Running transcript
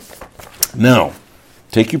Now,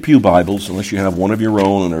 take your pew Bibles, unless you have one of your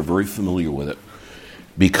own and are very familiar with it,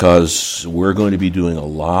 because we're going to be doing a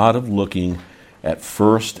lot of looking at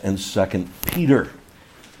 1st and 2nd Peter.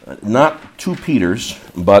 Not two Peters,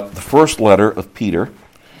 but the first letter of Peter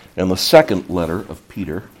and the second letter of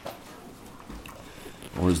Peter.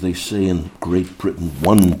 Or as they say in Great Britain,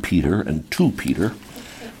 1 Peter and 2 Peter.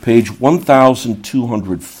 Page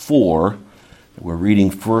 1204, we're reading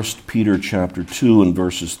 1 Peter chapter 2 and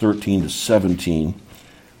verses 13 to 17.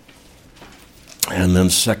 And then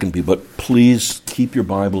 2 Peter. But please keep your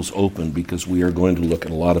Bibles open because we are going to look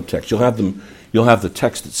at a lot of text. You'll have the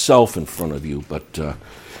text itself in front of you. But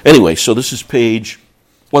anyway, so this is page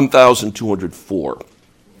 1204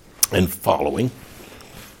 and following.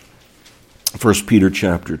 1 Peter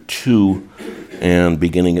chapter 2 and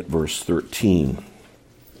beginning at verse 13.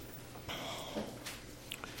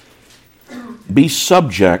 Be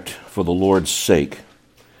subject for the Lord's sake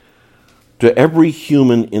to every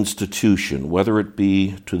human institution, whether it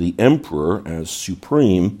be to the emperor as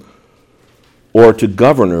supreme or to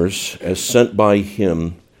governors as sent by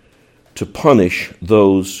him to punish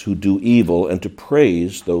those who do evil and to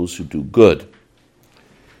praise those who do good.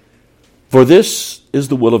 For this is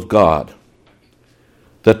the will of God,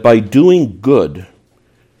 that by doing good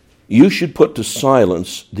you should put to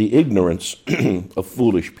silence the ignorance of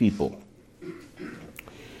foolish people.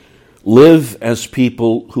 Live as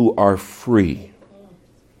people who are free,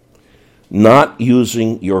 not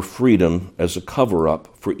using your freedom as a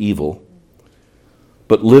cover-up for evil,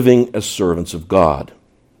 but living as servants of God.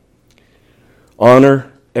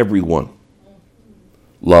 Honor everyone.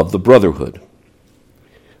 Love the brotherhood.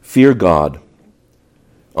 Fear God.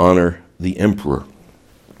 Honor the emperor.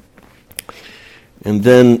 And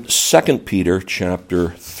then 2 Peter chapter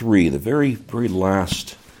 3, the very, very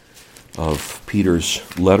last of Peter's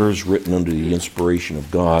letters written under the inspiration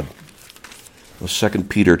of God. 2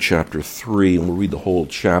 Peter chapter 3, and we'll read the whole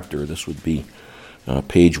chapter. This would be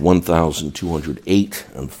page 1208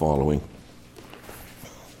 and following.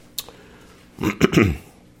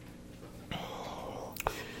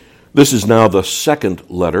 This is now the second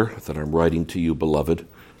letter that I'm writing to you, beloved.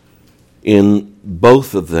 In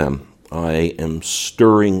both of them, I am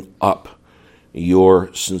stirring up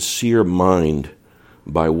your sincere mind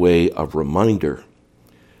by way of reminder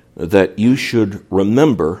that you should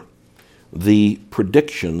remember the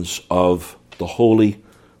predictions of the holy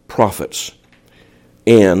prophets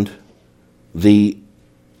and the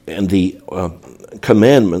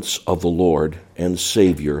commandments of the Lord and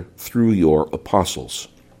Savior through your apostles.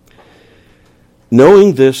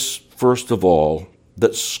 Knowing this, first of all,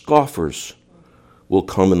 that scoffers will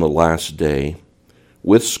come in the last day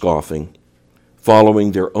with scoffing,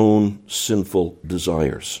 following their own sinful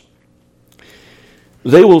desires.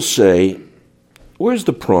 They will say, "Where's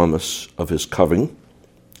the promise of his coming?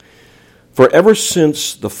 For ever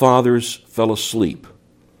since the fathers fell asleep,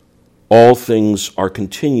 all things are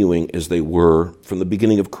continuing as they were from the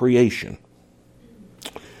beginning of creation."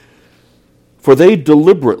 For they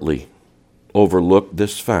deliberately overlooked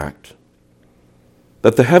this fact,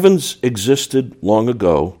 that the heavens existed long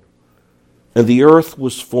ago, and the earth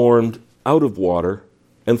was formed out of water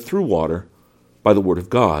and through water by the word of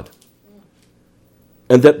God,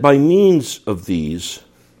 and that by means of these,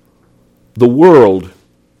 the world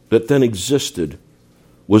that then existed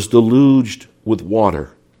was deluged with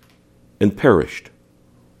water and perished.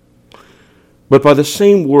 But by the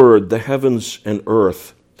same word, the heavens and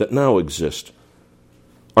earth that now exist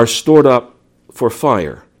are stored up for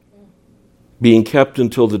fire, being kept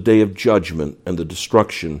until the day of judgment and the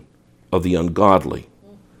destruction of the ungodly.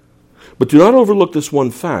 But do not overlook this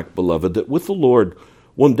one fact, beloved, that with the Lord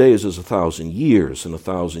 1 day is as 1,000 years, and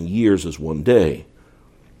 1,000 years is 1 day.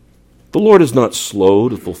 The Lord is not slow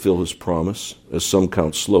to fulfill his promise, as some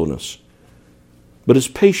count slowness, but is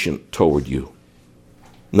patient toward you,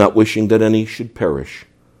 not wishing that any should perish,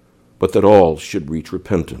 but that all should reach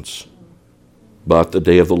repentance. But the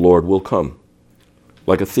day of the Lord will come,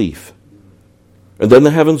 like a thief, and then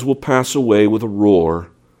the heavens will pass away with a roar,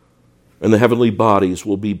 and the heavenly bodies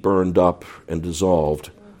will be burned up and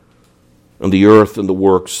dissolved, and the earth and the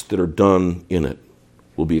works that are done in it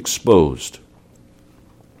will be exposed.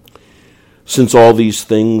 Since all these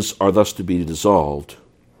things are thus to be dissolved,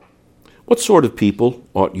 what sort of people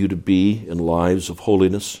ought you to be in lives of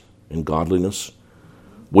holiness and godliness,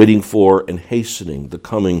 waiting for and hastening the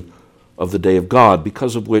coming of the day of God,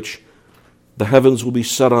 because of which the heavens will be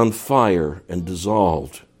set on fire and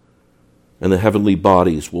dissolved, and the heavenly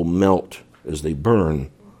bodies will melt as they burn.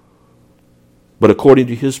 But according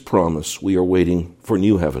to his promise, we are waiting for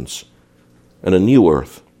new heavens and a new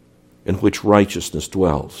earth in which righteousness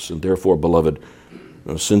dwells. And therefore, beloved,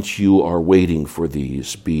 since you are waiting for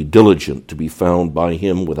these, be diligent to be found by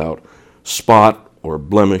him without spot or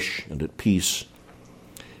blemish and at peace.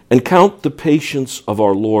 And count the patience of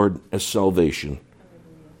our Lord as salvation,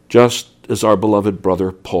 just as our beloved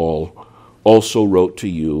brother Paul also wrote to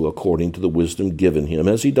you according to the wisdom given him,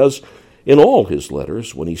 as he does in all his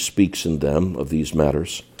letters when he speaks in them of these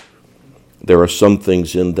matters. There are some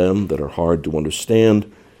things in them that are hard to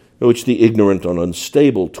understand, which the ignorant and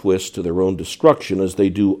unstable twist to their own destruction as they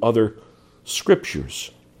do other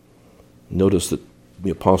scriptures. Notice that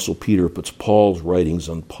the Apostle Peter puts Paul's writings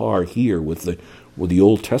on par here with the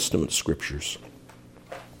Old Testament scriptures.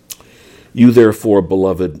 You therefore,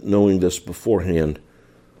 beloved, knowing this beforehand,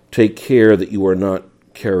 take care that you are not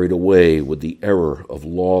carried away with the error of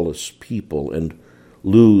lawless people and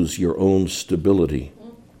lose your own stability,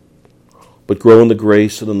 but grow in the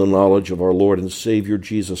grace and in the knowledge of our Lord and Savior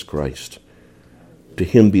Jesus Christ. To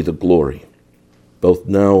him be the glory, both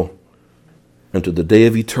now and to the day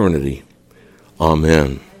of eternity.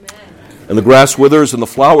 Amen. And the grass withers and the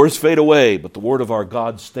flowers fade away, but the word of our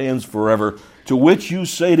God stands forever, to which you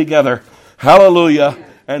say together, hallelujah,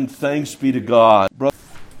 and thanks be to God.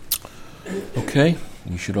 Okay,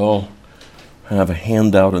 you should all have a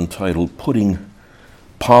handout entitled Putting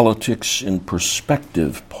Politics in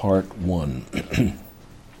Perspective, Part 1.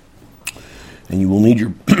 And you will need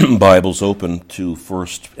your Bibles open to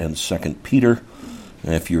 1st and 2nd Peter.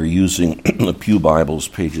 And if you're using the Pew Bibles,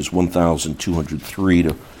 pages 1203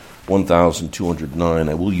 to 1209,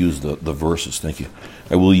 I will use the verses. Thank you.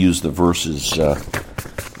 I will use the verses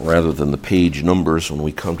rather than the page numbers when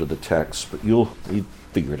we come to the text, but you'll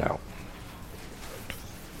figure it out.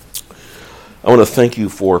 I want to thank you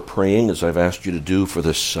for praying, as I've asked you to do for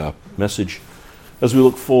this message. As we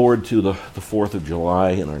look forward to the 4th of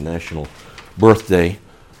July and our national birthday,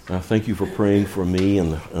 thank you for praying for me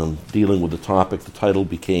and dealing with the topic. The title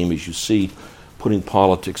became, as you see, Putting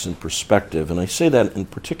Politics in Perspective. And I say that in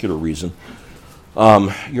particular reason.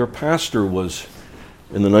 Your pastor was,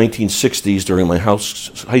 in the 1960s, during my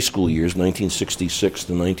high school years, 1966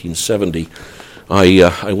 to 1970,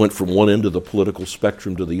 I went from one end of the political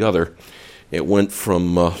spectrum to the other. It went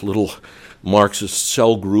from little Marxist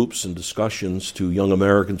cell groups and discussions to Young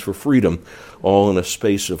Americans for Freedom, all in a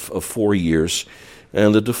space of 4 years.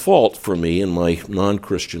 And the default for me in my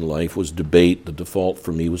non-Christian life was debate. The default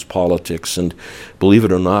for me was politics. And believe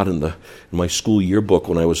it or not, in my school yearbook,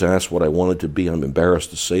 when I was asked what I wanted to be, I'm embarrassed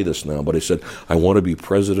to say this now, but I said, I want to be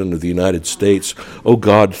President of the United States. Oh,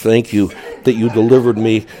 God, thank you that you delivered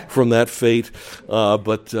me from that fate.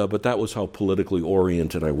 But that was how politically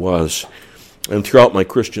oriented I was. And throughout my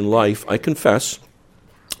Christian life, I confess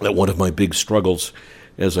that one of my big struggles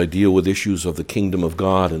as I deal with issues of the kingdom of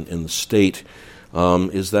God and the state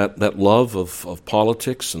is that love of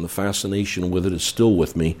politics, and the fascination with it is still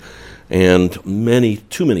with me. And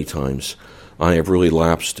too many times, I have really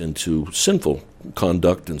lapsed into sinful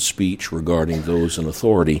conduct and speech regarding those in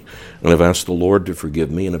authority. And I've asked the Lord to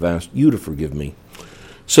forgive me, and I've asked you to forgive me.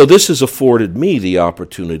 So this has afforded me the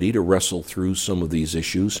opportunity to wrestle through some of these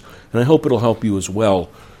issues, and I hope it'll help you as well,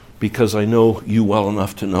 because I know you well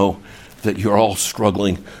enough to know that you're all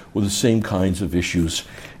struggling with the same kinds of issues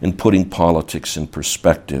in putting politics in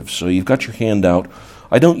perspective. So you've got your handout.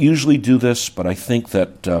 I don't usually do this, but I think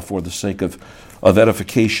that for the sake of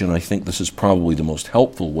edification, I think this is probably the most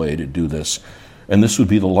helpful way to do this. And this would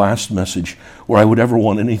be the last message where I would ever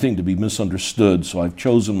want anything to be misunderstood. So I've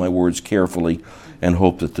chosen my words carefully and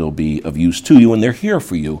hope that they'll be of use to you. And they're here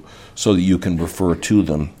for you so that you can refer to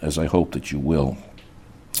them, as I hope that you will.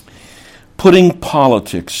 Putting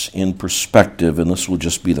politics in perspective, and this will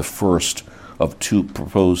just be the first of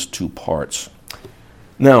proposed two parts.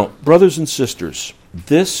 Now, brothers and sisters,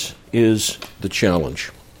 this is the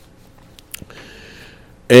challenge.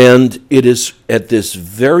 And it is at this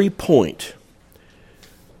very point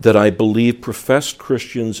that I believe professed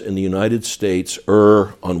Christians in the United States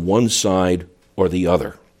err on one side or the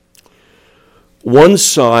other. One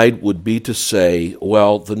side would be to say,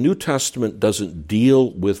 well, the New Testament doesn't deal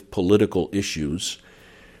with political issues,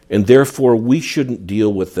 and therefore we shouldn't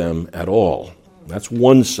deal with them at all. That's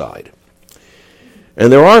one side.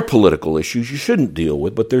 And there are political issues you shouldn't deal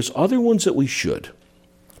with, but there's other ones that we should.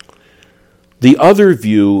 The other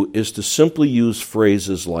view is to simply use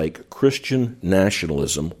phrases like Christian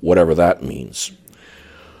nationalism, whatever that means,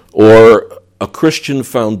 or a Christian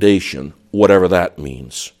foundation, whatever that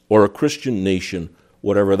means, or a Christian nation,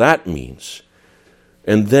 whatever that means.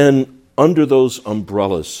 And then, under those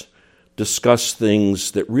umbrellas, discuss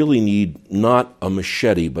things that really need not a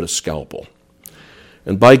machete but a scalpel.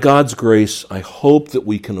 And by God's grace, I hope that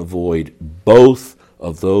we can avoid both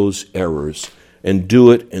of those errors and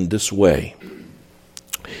do it in this way.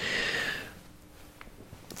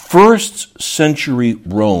 First century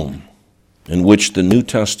Rome, in which the New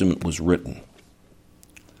Testament was written,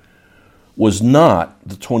 was not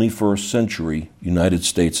the 21st century United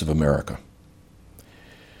States of America.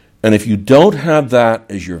 And if you don't have that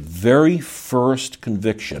as your very first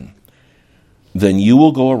conviction, then you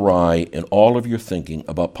will go awry in all of your thinking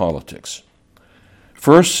about politics.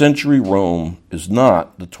 First century Rome is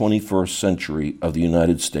not the 21st century of the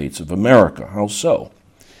United States of America. How so?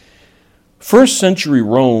 First century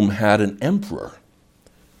Rome had an emperor.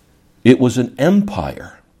 It was an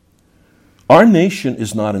empire. Our nation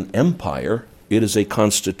is not an empire. It is a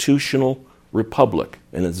constitutional republic,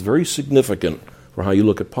 and it's very significant for how you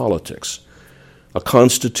look at politics. A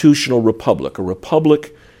constitutional republic. A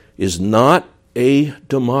republic is not a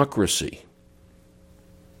democracy.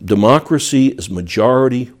 Democracy is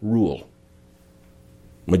majority rule.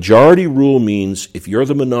 Majority rule means if you're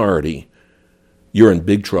the minority, you're in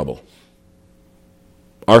big trouble.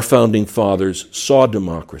 Our founding fathers saw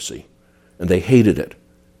democracy, and they hated it.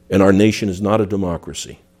 And our nation is not a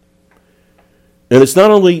democracy. And it's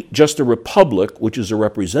not only just a republic, which is a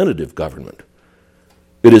representative government.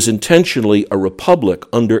 It is intentionally a republic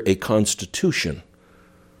under a constitution.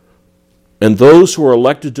 And those who are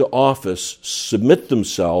elected to office submit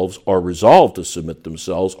themselves, or resolve to submit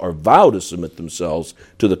themselves, or vow to submit themselves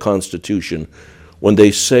to the Constitution when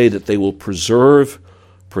they say that they will preserve,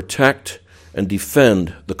 protect, and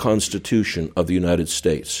defend the Constitution of the United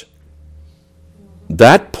States.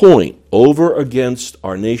 That point, over against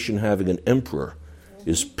our nation having an emperor,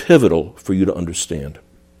 is pivotal for you to understand.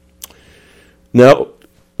 Now,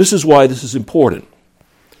 this is why this is important.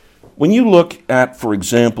 When you look at, for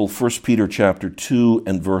example, 1 Peter chapter 2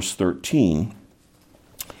 and verse 13,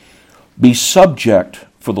 be subject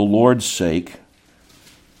for the Lord's sake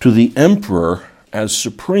to the emperor as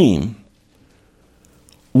supreme.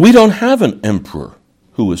 We don't have an emperor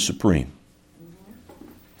who is supreme.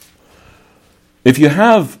 If you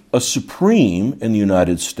have a supreme in the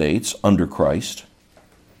United States under Christ,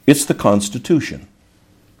 it's the Constitution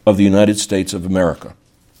of the United States of America.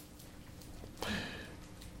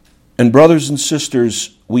 And brothers and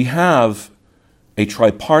sisters, we have a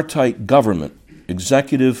tripartite government,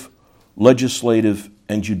 executive, legislative,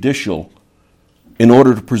 and judicial, in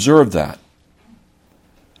order to preserve that.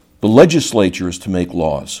 The legislature is to make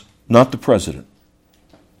laws, not the president.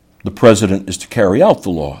 The president is to carry out the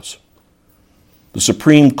laws. The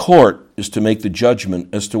Supreme Court is to make the judgment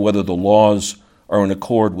as to whether the laws are in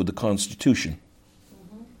accord with the Constitution.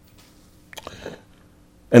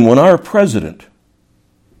 And when our president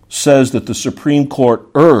says that the Supreme Court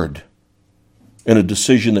erred in a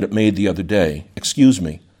decision that it made the other day, excuse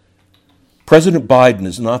me, President Biden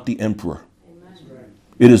is not the emperor.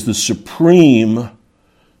 It is the Supreme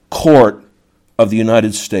Court of the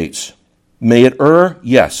United States. May it err?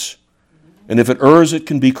 Yes. And if it errs, it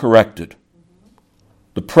can be corrected.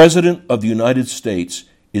 The President of the United States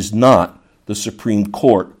is not the Supreme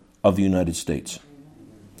Court of the United States.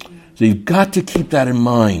 So you've got to keep that in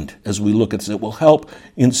mind as we look at this. It will help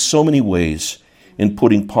in so many ways in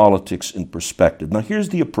putting politics in perspective. Now here's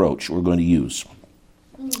the approach we're going to use.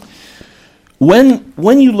 When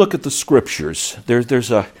you look at the Scriptures, there's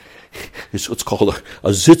what's called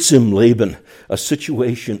a Sitz im Leben, a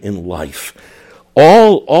situation in life.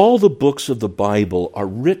 All the books of the Bible are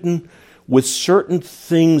written with certain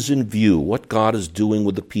things in view, what God is doing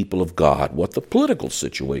with the people of God, what the political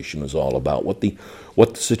situation is all about, what the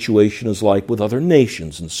situation is like with other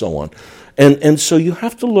nations, and so on. And so you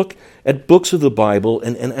have to look at books of the Bible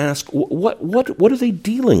and ask, what are they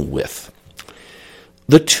dealing with?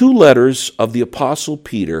 The two letters of the Apostle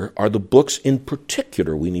Peter are the books in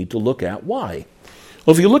particular we need to look at. Why?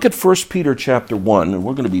 Well, if you look at 1 Peter chapter 1, and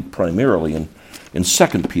we're going to be primarily in 2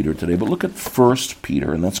 Peter today, but look at 1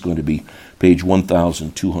 Peter, and that's going to be page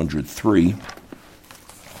 1203.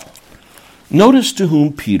 Notice to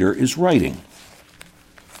whom Peter is writing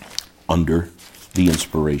under the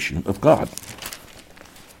inspiration of God.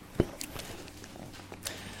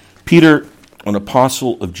 Peter, an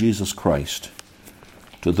apostle of Jesus Christ,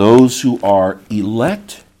 to those who are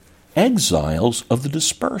elect exiles of the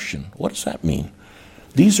dispersion. What does that mean?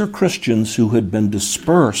 These are Christians who had been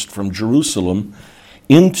dispersed from Jerusalem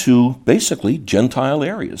into basically Gentile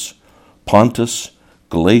areas. Pontus,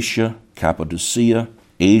 Galatia, Cappadocia,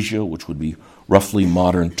 Asia, which would be roughly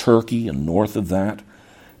modern Turkey and north of that,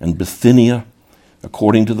 and Bithynia,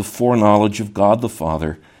 according to the foreknowledge of God the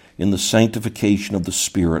Father, in the sanctification of the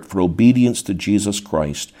Spirit, for obedience to Jesus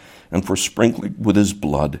Christ, and for sprinkling with his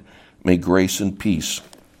blood. May grace and peace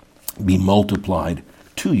be multiplied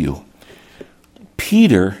to you.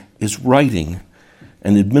 Peter is writing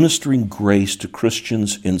and administering grace to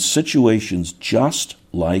Christians in situations just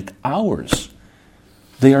like ours.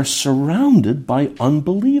 They are surrounded by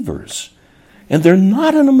unbelievers, and they're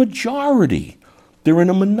not in a majority. They're in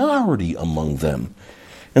a minority among them.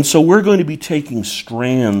 And so we're going to be taking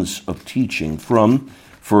strands of teaching from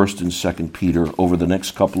 1st and 2nd Peter over the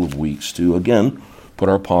next couple of weeks to, again, put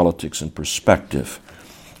our politics in perspective.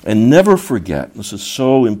 And never forget, this is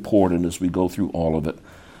so important as we go through all of it,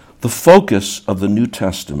 the focus of the New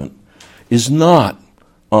Testament is not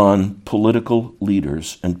on political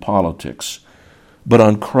leaders and politics, but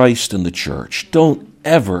on Christ and the church. Don't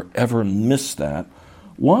ever, ever miss that.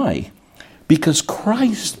 Why? Because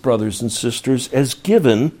Christ, brothers and sisters, is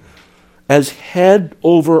given as head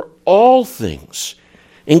over all things,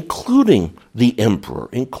 including the emperor,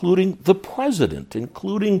 including the president,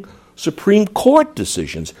 including Supreme Court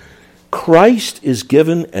decisions. Christ is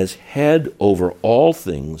given as head over all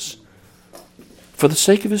things for the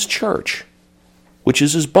sake of his church, which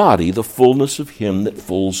is his body, the fullness of him that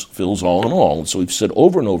fills all in all. And so we've said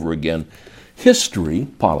over and over again, history,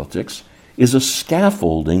 politics, is a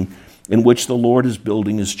scaffolding in which the Lord is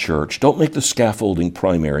building his church. Don't make the scaffolding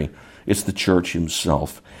primary. It's the church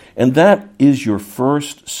himself. And that is your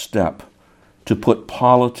first step to put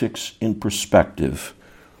politics in perspective.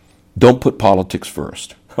 Don't put politics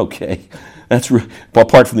first, okay?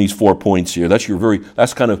 Apart from these 4 points here,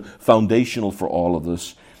 that's kind of foundational for all of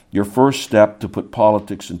this. Your first step to put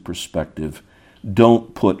politics in perspective,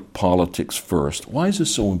 don't put politics first. Why is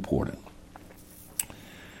this so important?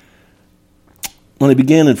 When I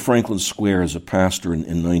began in Franklin Square as a pastor in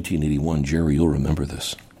 1981, Jerry, you'll remember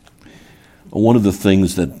this. One of the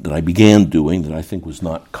things that I began doing that I think was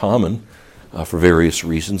not common for various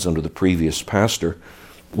reasons under the previous pastor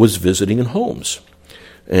was visiting in homes.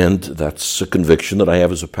 And that's a conviction that I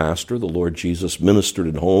have as a pastor. The Lord Jesus ministered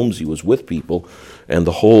in homes. He was with people. And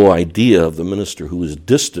the whole idea of the minister who is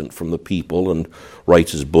distant from the people and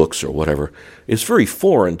writes his books or whatever is very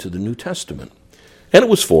foreign to the New Testament. And it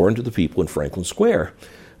was foreign to the people in Franklin Square.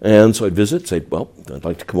 And so I'd visit, say, well, I'd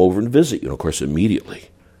like to come over and visit you. Of course, immediately,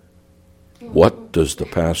 what does the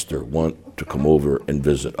pastor want to come over and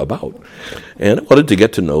visit about? And I wanted to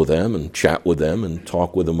get to know them and chat with them and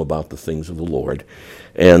talk with them about the things of the Lord.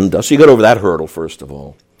 And so you got over that hurdle, first of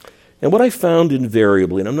all. And what I found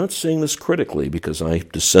invariably, and I'm not saying this critically because I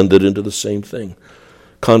descended into the same thing,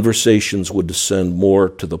 conversations would descend more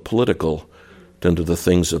to the political than to the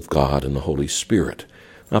things of God and the Holy Spirit.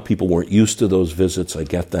 Now, people weren't used to those visits, I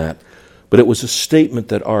get that. But it was a statement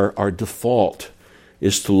that our default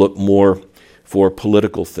is to look more for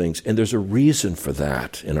political things. And there's a reason for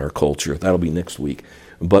that in our culture. That'll be next week.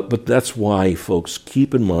 But that's why, folks,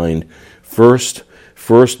 keep in mind, first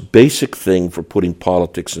basic thing for putting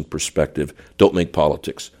politics in perspective, don't make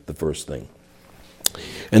politics the first thing.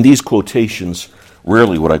 And these quotations,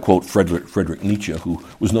 rarely would I quote Friedrich Nietzsche, who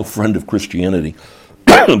was no friend of Christianity.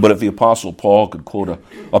 But if the Apostle Paul could quote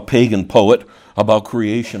a pagan poet about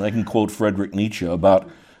creation, I can quote Friedrich Nietzsche about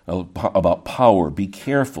power. Be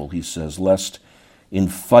careful, he says, lest in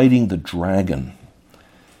fighting the dragon,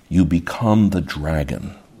 you become the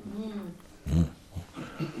dragon.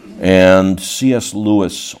 And C.S.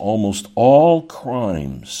 Lewis, almost all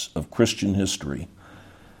crimes of Christian history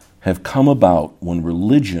have come about when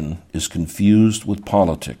religion is confused with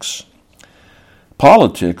politics.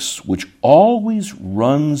 Politics, which always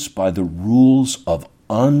runs by the rules of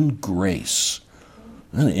ungrace.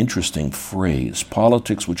 An interesting phrase.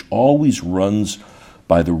 Politics, which always runs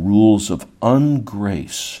by the rules of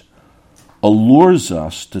ungrace, allures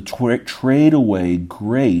us to trade away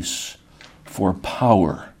grace for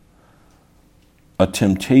power. A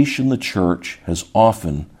temptation the church has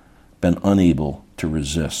often been unable to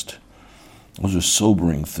resist. Those are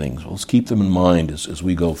sobering things. Let's keep them in mind as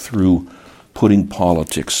we go through putting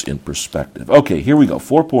politics in perspective. Okay, here we go.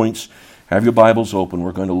 4 points. Have your Bibles open.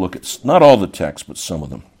 We're going to look at not all the text, but some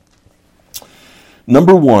of them.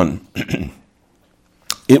 Number 1,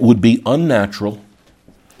 it would be unnatural,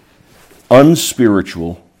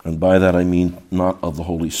 unspiritual, and by that I mean not of the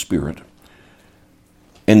Holy Spirit,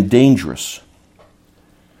 and dangerous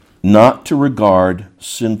not to regard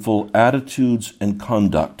sinful attitudes and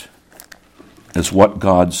conduct as what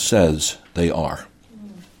God says they are.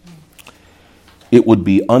 It would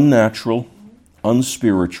be unnatural,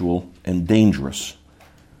 unspiritual, and dangerous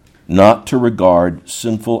not to regard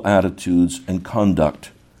sinful attitudes and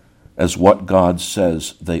conduct as what God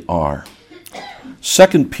says they are.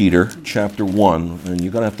 2 Peter chapter 1, and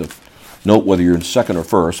you're going to have to note whether you're in 2nd or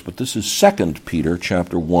 1st, but this is 2 Peter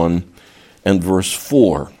chapter 1 and verse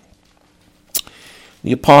 4.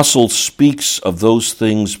 The apostle speaks of those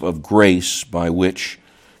things of grace by which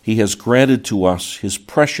he has granted to us his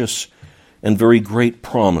precious and very great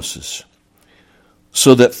promises,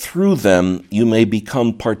 so that through them you may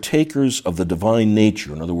become partakers of the divine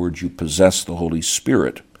nature. In other words, you possess the Holy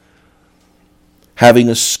Spirit, having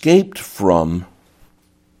escaped from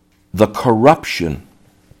the corruption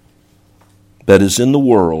that is in the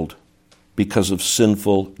world because of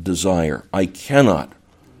sinful desire. I cannot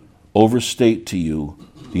overstate to you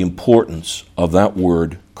the importance of that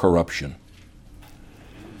word, corruption.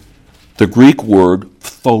 The Greek word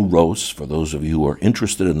thoros, for those of you who are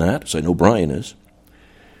interested in that, as I know Brian is,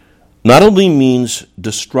 not only means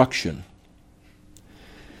destruction,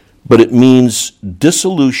 but it means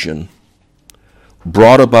dissolution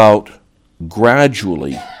brought about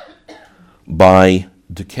gradually by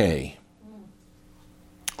decay.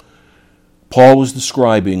 Paul was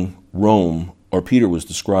describing Rome, or Peter was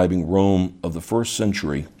describing Rome of the first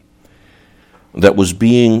century, that was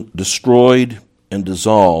being destroyed and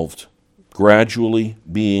dissolved, gradually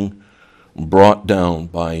being brought down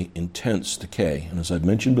by intense decay. And as I've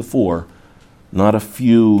mentioned before, not a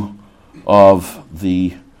few of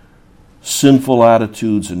the sinful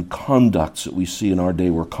attitudes and conducts that we see in our day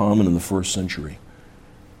were common in the first century.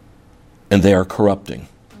 And they are corrupting.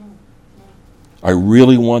 I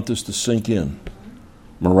really want this to sink in.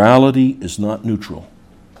 Morality is not neutral.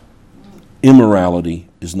 Immorality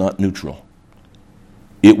is not neutral.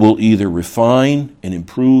 It will either refine and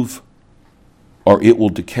improve, or it will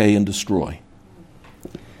decay and destroy.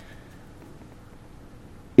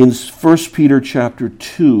 In 1 Peter chapter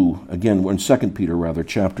 2, again, we're in 2 Peter rather,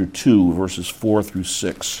 chapter 2, verses 4 through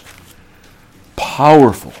 6.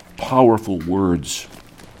 Powerful, powerful words.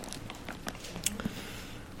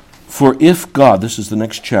 For if God, this is the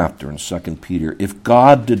next chapter in 2 Peter, if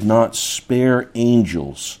God did not spare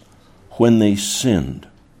angels when they sinned,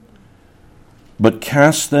 but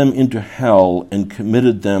cast them into hell and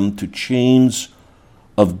committed them to chains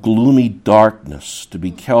of gloomy darkness to be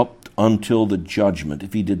kept until the judgment,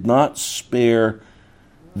 if he did not spare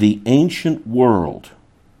the ancient world,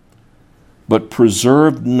 but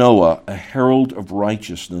preserved Noah, a herald of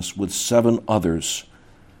righteousness, with 7 others,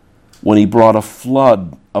 when he brought a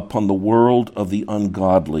flood upon the world of the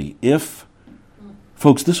ungodly.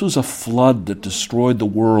 Folks, this was a flood that destroyed the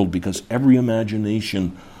world because every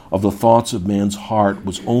imagination of the thoughts of man's heart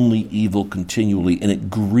was only evil continually, and it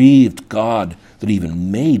grieved God that even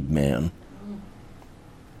made man.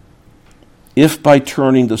 If by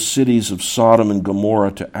turning the cities of Sodom and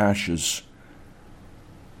Gomorrah to ashes,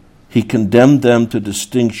 he condemned them to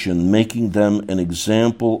distinction, making them an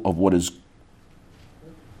example of what is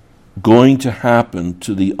going to happen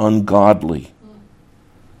to the ungodly.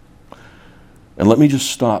 And let me just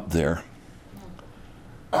stop there.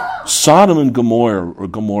 Sodom and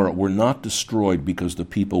Gomorrah were not destroyed because the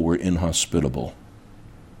people were inhospitable.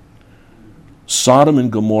 Sodom and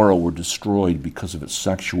Gomorrah were destroyed because of its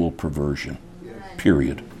sexual perversion.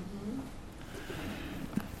 Period.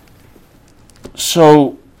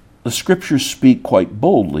 So the scriptures speak quite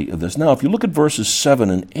boldly of this. Now, if you look at verses 7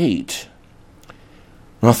 and 8,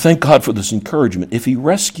 now thank God for this encouragement. If he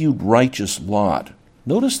rescued righteous Lot,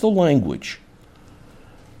 notice the language.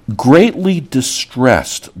 Greatly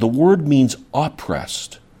distressed. The word means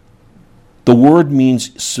oppressed. The word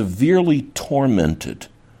means severely tormented.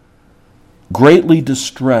 Greatly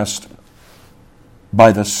distressed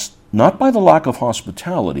by not by the lack of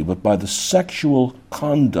hospitality, but by the sexual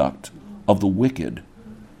conduct of the wicked.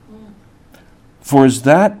 For as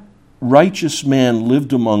that righteous man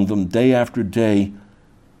lived among them day after day,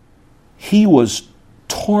 he was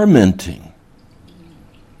tormenting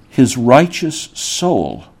his righteous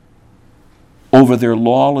soul over their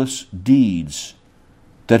lawless deeds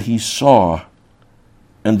that he saw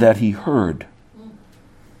and that he heard.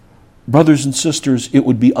 Brothers and sisters, it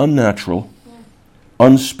would be unnatural,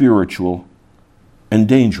 unspiritual, and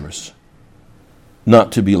dangerous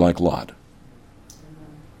not to be like Lot.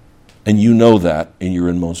 And you know that in your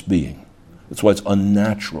inmost being. That's why it's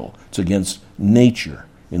unnatural. It's against nature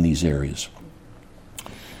in these areas.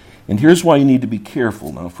 And here's why you need to be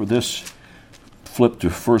careful. Now, for this, flip to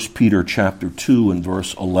 1 Peter chapter 2 and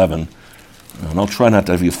verse 11. And I'll try not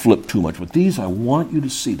to have you flip too much, but these I want you to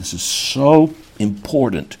see. This is so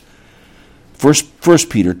important. 1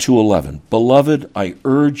 Peter 2:11. Beloved, I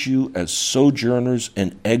urge you as sojourners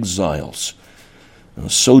and exiles. Now,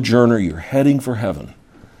 sojourner, you're heading for heaven.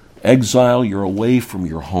 Exile, you're away from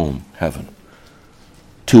your home, heaven.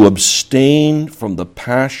 to abstain from the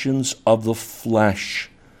passions of the flesh.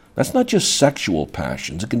 That's not just sexual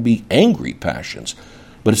passions. It can be angry passions,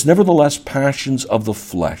 but it's nevertheless passions of the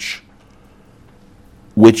flesh,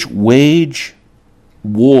 which wage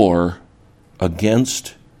war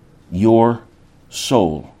against your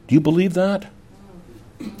soul. Do you believe that?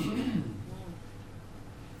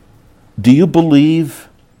 Do you believe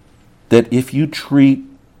that if you treat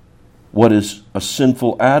what is a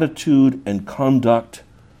sinful attitude and conduct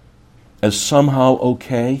as somehow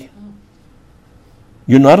okay,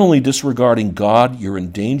 you're not only disregarding God, you're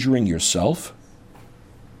endangering yourself?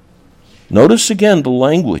 Notice again the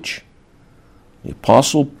language. The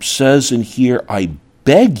apostle says in here, I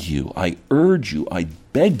beg you, I urge you, I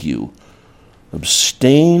beg you,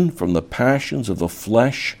 abstain from the passions of the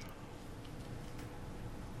flesh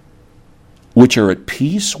which are at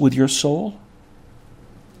peace with your soul,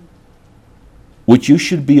 which you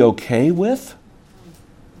should be okay with.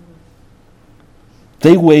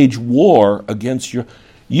 They wage war against your...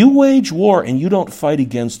 You wage war and you don't fight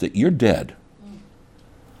against it, you're dead.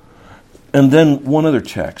 And then one other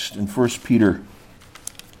text in 1 Peter,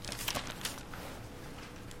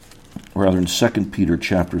 rather in 2 Peter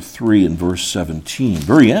chapter 3 and verse 17,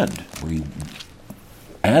 very end, where he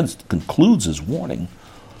concludes his warning.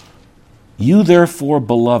 You therefore,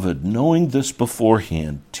 beloved, knowing this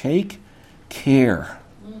beforehand, take care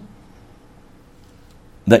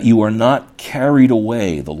that you are not carried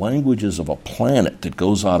away. The language is of a planet that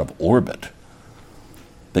goes out of orbit.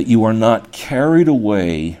 That you are not carried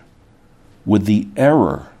away with the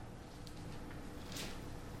error.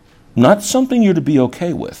 Not something you're to be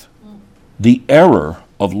okay with. The error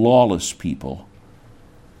of lawless people,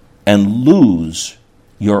 and lose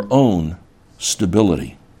your own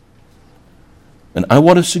stability. And I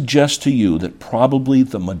want to suggest to you that probably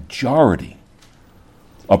the majority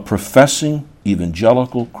of professing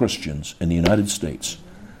evangelical Christians in the United States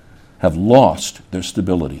have lost their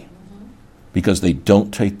stability because they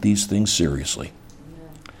don't take these things seriously.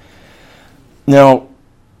 Now,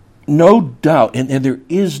 no doubt, and there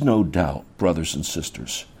is no doubt, brothers and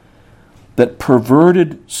sisters, that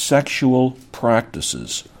perverted sexual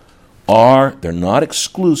practices they're not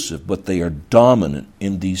exclusive, but they are dominant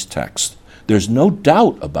in these texts. There's no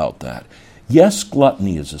doubt about that. Yes,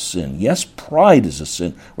 gluttony is a sin. Yes, pride is a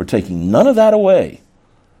sin. We're taking none of that away.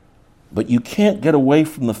 But you can't get away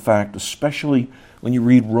from the fact, especially when you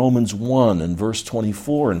read Romans 1 and verse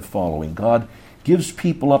 24 and following, God gives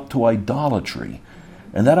people up to idolatry.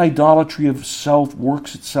 And that idolatry of self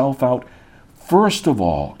works itself out, first of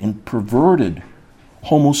all, in perverted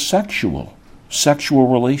sexual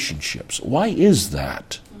relationships. Why is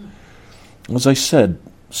that? As I said,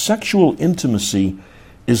 sexual intimacy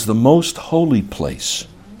is the most holy place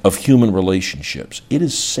of human relationships. It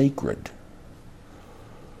is sacred.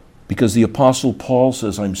 Because the Apostle Paul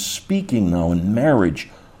says, I'm speaking now in marriage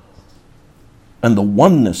and the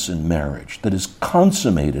oneness in marriage that is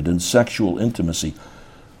consummated in sexual intimacy.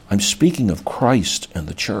 I'm speaking of Christ and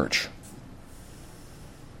the church.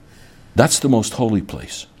 That's the most holy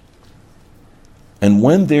place. And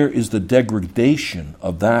when there is the degradation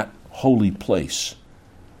of that holy place,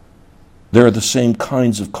 there are the same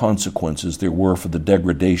kinds of consequences there were for the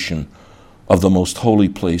degradation of the most holy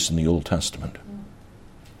place in the Old Testament.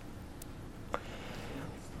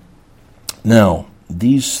 Now,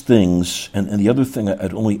 these things, and the other thing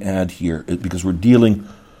I'd only add here, because we're dealing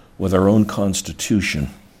with our own constitution,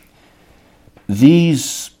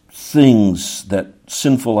 these things, that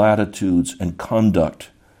sinful attitudes and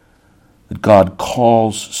conduct that God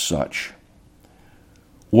calls such,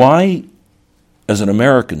 why, as an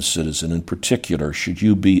American citizen in particular, should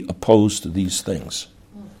you be opposed to these things?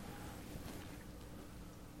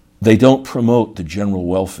 They don't promote the general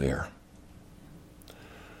welfare.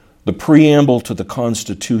 The preamble to the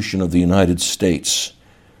Constitution of the United States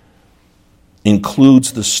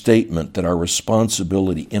includes the statement that our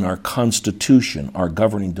responsibility in our Constitution, our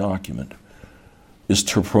governing document, is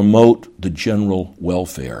to promote the general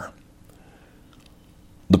welfare.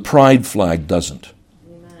 The pride flag doesn't.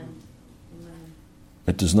 Amen.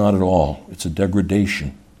 It does not at all. It's a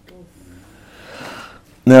degradation.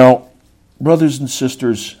 Now, brothers and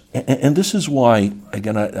sisters, and this is why,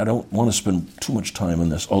 again, I don't want to spend too much time on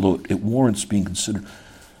this, although it warrants being considered.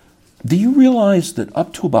 Do you realize that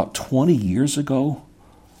up to about 20 years ago,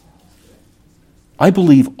 I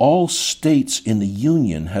believe all states in the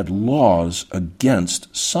Union had laws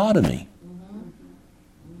against sodomy,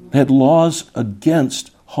 had laws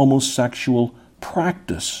against homosexual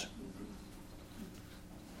practice?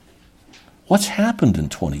 What's happened in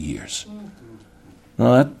 20 years?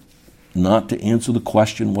 Now, not to answer the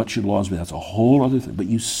question, what should laws be? That's a whole other thing. But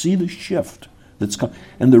you see the shift that's come.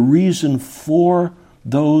 And the reason for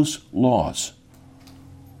those laws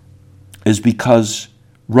is because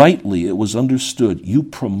rightly it was understood, you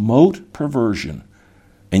promote perversion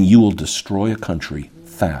and you will destroy a country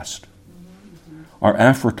fast. Our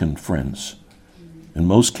African friends, in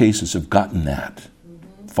most cases, have gotten that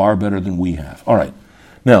far better than we have. All right.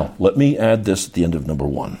 Now, let me add this at the end of number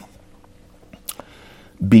 1.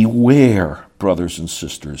 Beware, brothers and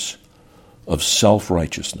sisters, of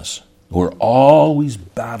self-righteousness. We're always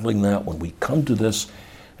battling that when we come to this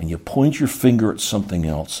and you point your finger at something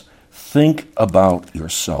else. Think about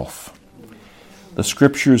yourself. The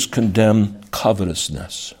Scriptures condemn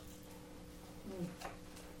covetousness.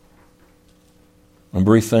 I'm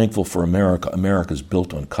very thankful for America. America's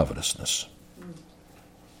built on covetousness.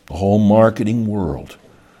 The whole marketing world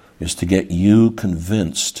is to get you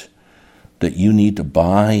convinced that you need to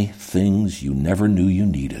buy things you never knew you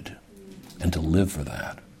needed and to live for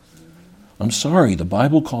that. I'm sorry, the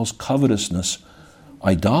Bible calls covetousness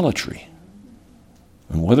idolatry.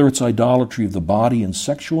 And whether it's idolatry of the body in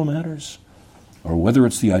sexual matters, or whether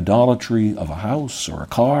it's the idolatry of a house or a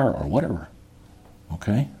car or whatever,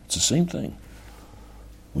 okay? It's the same thing.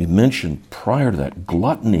 We mentioned prior to that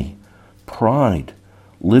gluttony, pride,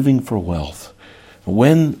 living for wealth.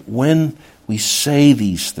 When we say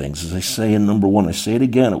these things, as I say in number 1, I say it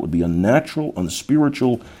again, it would be unnatural,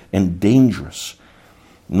 unspiritual, and dangerous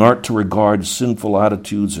not to regard sinful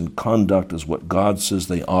attitudes and conduct as what God says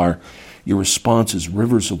they are. Your response is,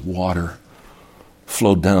 rivers of water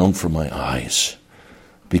flow down from my eyes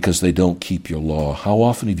because they don't keep your law. How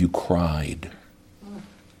often have you cried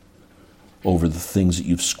over the things that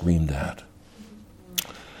you've screamed at?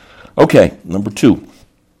 Okay, number 2.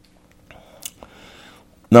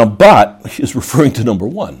 Now, but is referring to number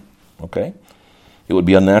 1, okay? It would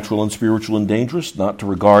be unnatural, unspiritual, and dangerous not to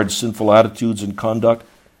regard sinful attitudes and conduct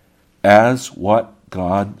as what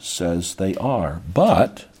God says they are.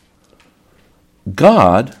 But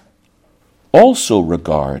God also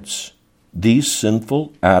regards these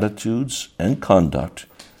sinful attitudes and conduct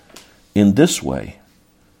in this way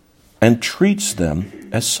and treats them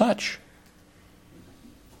as such.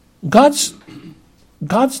 God's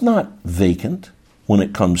not vacant when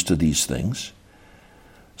it comes to these things.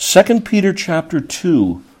 2 Peter chapter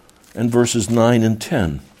 2 and verses 9 and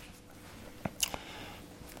 10.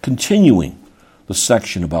 Continuing the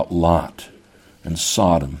section about Lot and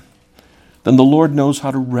Sodom. Then the Lord knows how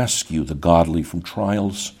to rescue the godly from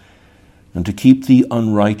trials and to keep the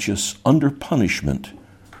unrighteous under punishment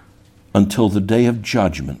until the day of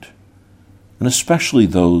judgment, and especially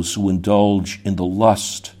those who indulge in the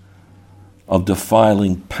lust of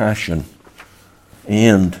defiling passion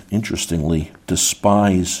and, interestingly,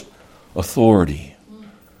 despise authority.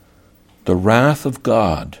 The wrath of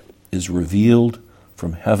God is revealed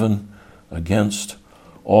from heaven against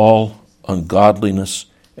all ungodliness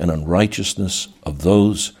and unrighteousness of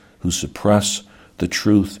those who suppress the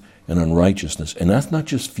truth and unrighteousness. And that's not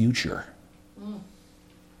just future.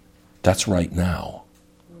 That's right now.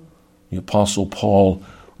 The Apostle Paul,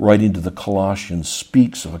 writing to the Colossians,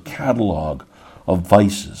 speaks of a catalog of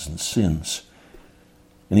vices and sins.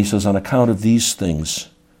 And he says, on account of these things,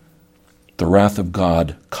 the wrath of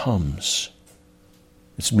God comes.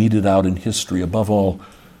 It's meted out in history, above all,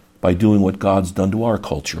 by doing what God's done to our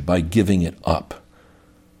culture, by giving it up.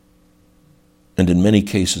 And in many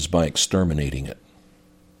cases, by exterminating it.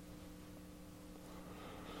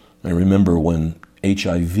 I remember when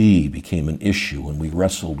HIV became an issue and we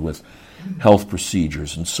wrestled with health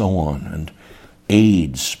procedures and so on, and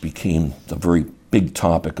AIDS became the very big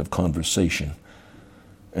topic of conversation.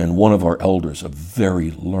 And one of our elders, a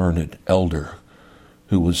very learned elder,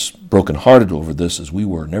 who was brokenhearted over this as we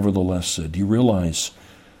were, nevertheless said, do you realize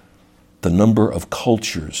the number of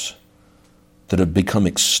cultures that have become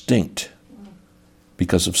extinct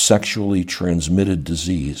because of sexually transmitted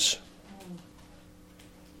disease?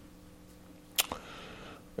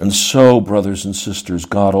 And so, brothers and sisters,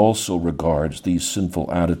 God also regards these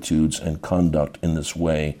sinful attitudes and conduct in this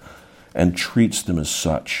way and treats them as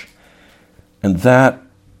such. And that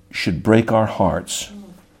should break our hearts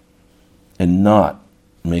and not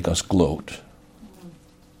make us gloat.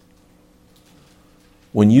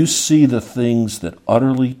 When you see the things that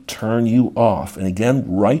utterly turn you off, and again,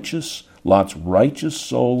 Lot's righteous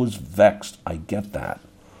soul is vexed, I get that.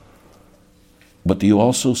 But do you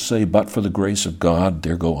also say, but for the grace of God,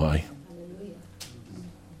 there go I? Hallelujah.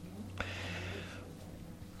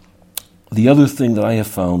 The other thing that I have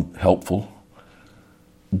found helpful,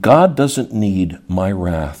 God doesn't need my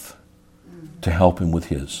wrath to help him with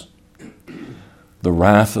his. The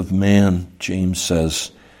wrath of man, James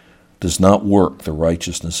says, does not work the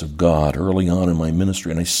righteousness of God. Early on in my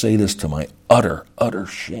ministry, and I say this to my utter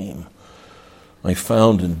shame, I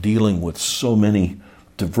found in dealing with so many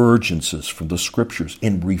divergences from the Scriptures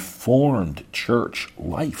in Reformed church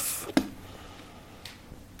life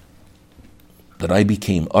that I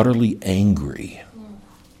became utterly angry.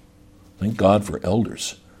 Thank God for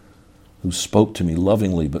elders who spoke to me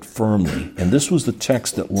lovingly but firmly. And this was the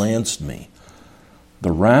text that lanced me.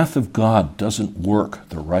 The wrath of God doesn't work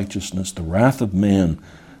the righteousness. The wrath of man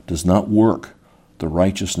does not work the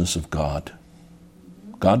righteousness of God.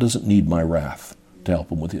 God doesn't need my wrath to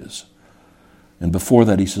help him with his. And before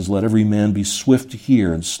that, he says, let every man be swift to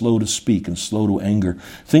hear and slow to speak and slow to anger.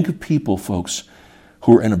 Think of people, folks,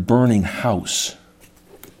 who are in a burning house.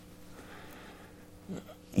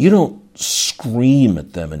 You don't scream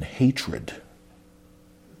at them in hatred.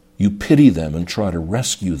 You pity them and try to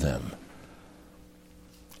rescue them.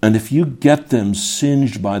 And if you get them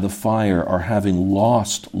singed by the fire or having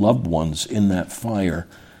lost loved ones in that fire,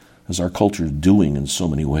 as our culture is doing in so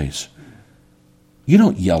many ways, you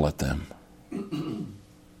don't yell at them.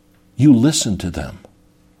 You listen to them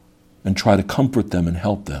and try to comfort them and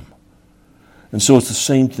help them. And so it's the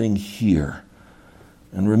same thing here.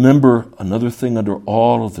 And remember, another thing under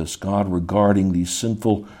all of this, God regarding these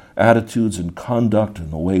sinful attitudes and conduct in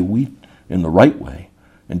the right way,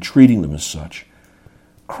 and treating them as such.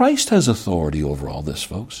 Christ has authority over all this,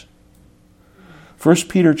 folks. 1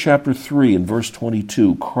 Peter chapter 3 and verse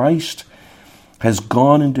 22, Christ has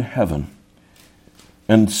gone into heaven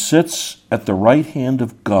and sits at the right hand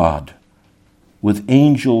of God with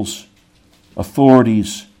angels,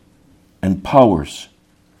 authorities, and powers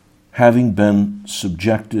having been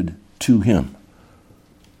subjected to him.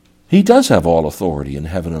 He does have all authority in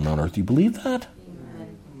heaven and on earth. Do you believe that?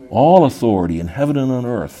 Amen. All authority in heaven and on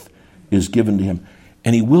earth is given to him,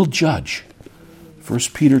 and he will judge. 1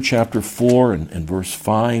 Peter chapter 4 and verse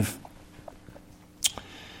 5.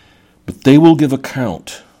 But they will give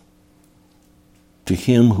account to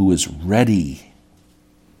him who is ready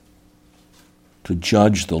to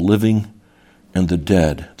judge the living and the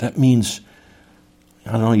dead. That means,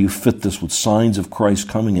 I don't know how you fit this with signs of Christ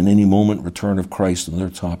coming in any moment, return of Christ, another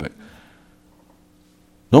topic.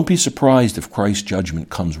 Don't be surprised if Christ's judgment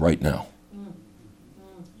comes right now.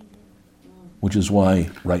 Which is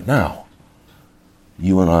why, right now,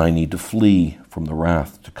 you and I need to flee from the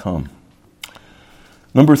wrath to come.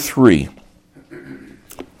 Number 3,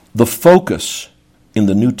 the focus in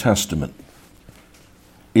the New Testament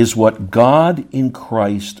is what God in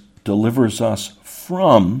Christ delivers us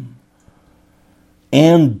from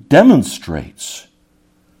and demonstrates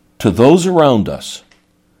to those around us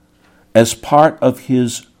as part of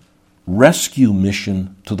his rescue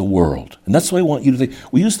mission to the world. And that's what I want you to think.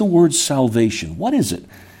 We use the word salvation. What is it?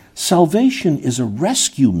 Salvation is a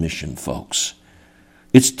rescue mission, folks.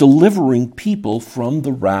 It's delivering people from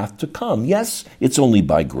the wrath to come. Yes, it's only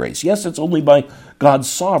by grace. Yes, it's only by God's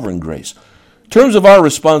sovereign grace. In terms of our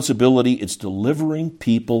responsibility, it's delivering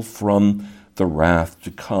people from the wrath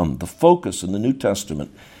to come. The focus in the New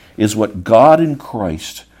Testament is what God in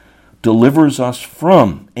Christ delivers us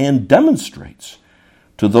from and demonstrates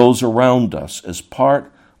to those around us as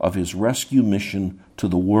part of his rescue mission to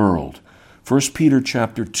the world. 1 Peter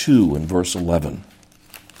chapter 2 and verse 11.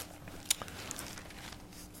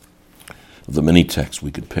 Of the many texts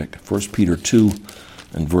we could pick. 1 Peter 2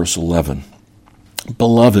 and verse 11.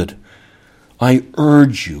 Beloved, I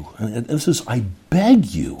urge you, and this is, I beg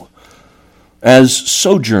you, as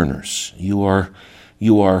sojourners, you are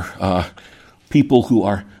people who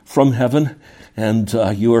are from heaven, and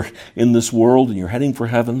you are in this world, and you're heading for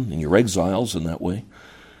heaven, and you're exiles in that way,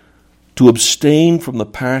 to abstain from the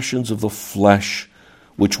passions of the flesh,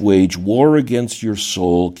 which wage war against your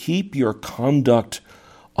soul. Keep your conduct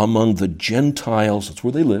among the Gentiles, that's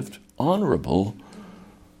where they lived, honorable,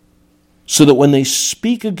 so that when they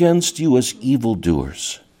speak against you as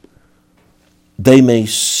evildoers, they may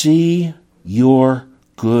see your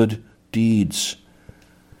good deeds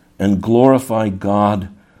and glorify God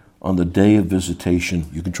on the day of visitation.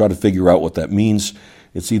 You can try to figure out what that means.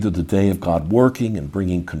 It's either the day of God working and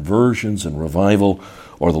bringing conversions and revival,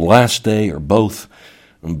 or the last day, or both.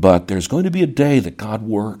 But there's going to be a day that God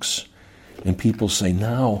works, and people say,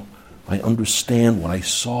 now I understand what I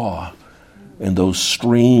saw in those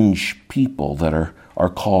strange people that are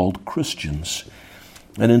called Christians.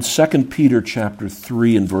 And in 2 Peter chapter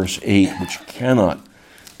 3 and verse 8, which cannot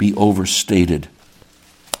be overstated,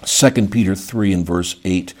 2 Peter 3 and verse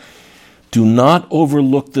 8, do not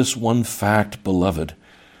overlook this one fact, beloved.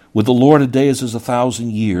 With the Lord, a day is as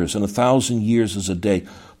 1,000 years, and 1,000 years is a day.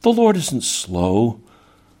 The Lord isn't slow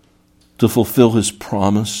to fulfill his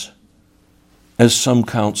promise, as some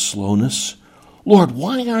count slowness. Lord,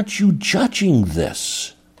 why aren't you judging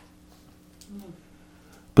this?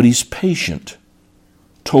 But he's patient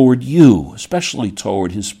toward you, especially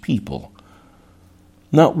toward his people,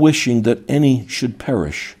 not wishing that any should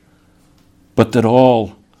perish, but that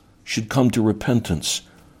all should come to repentance.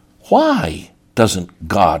 Why doesn't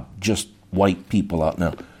God just wipe people out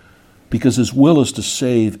now? Because his will is to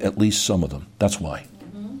save at least some of them. That's why.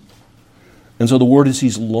 And so the word is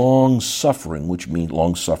he's long-suffering, which means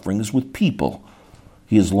long-suffering is with people.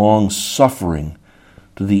 He is long-suffering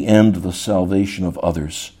to the end of the salvation of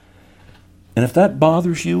others. And if that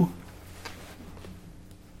bothers you,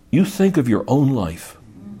 you think of your own life.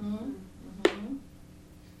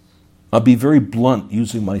 I'll be very blunt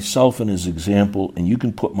using myself as an example, and you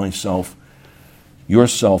can put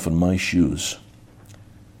yourself in my shoes.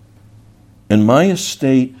 In my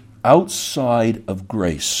estate outside of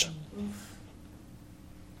grace,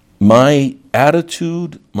 my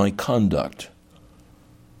attitude, my conduct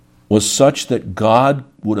was such that God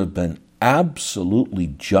would have been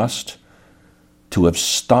absolutely just to have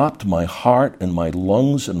stopped my heart and my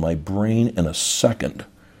lungs and my brain in a second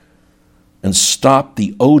and stopped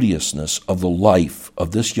the odiousness of the life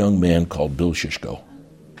of this young man called Bill Shishko.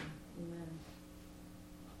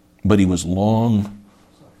 But he was long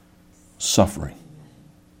suffering.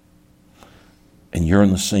 And you're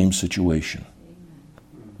in the same situation.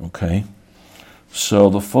 Okay? So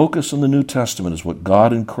the focus in the New Testament is what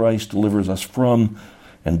God in Christ delivers us from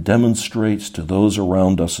and demonstrates to those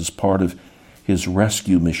around us as part of his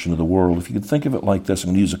rescue mission of the world. If you could think of it like this, I'm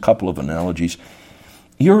going to use a couple of analogies.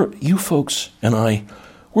 You folks and I,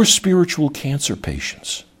 we're spiritual cancer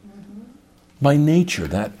patients. By nature,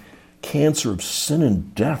 that cancer of sin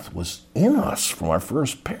and death was in us from our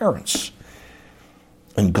first parents.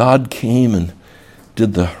 And God came and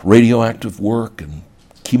did the radioactive work and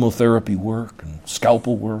chemotherapy work and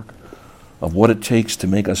scalpel work of what it takes to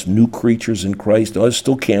make us new creatures in Christ. There's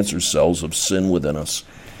still cancer cells of sin within us,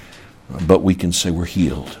 but we can say we're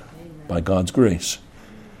healed by God's grace.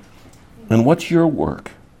 And what's your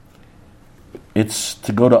work? It's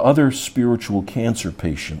to go to other spiritual cancer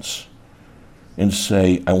patients and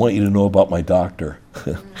say, I want you to know about my doctor,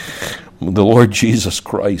 the Lord Jesus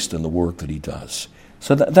Christ, and the work that he does.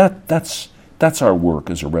 So that's our work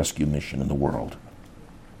as a rescue mission in the world.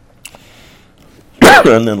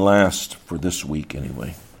 And then last, for this week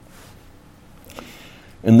anyway,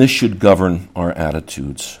 and this should govern our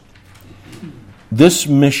attitudes. This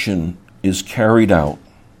mission is carried out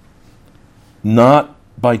not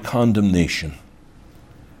by condemnation,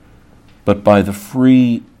 but by the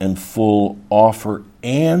free and full offer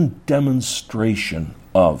and demonstration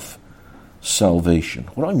of salvation.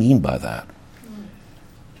 What do I mean by that?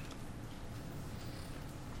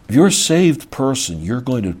 If you're a saved person, you're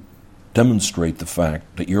going to demonstrate the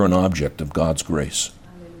fact that you're an object of God's grace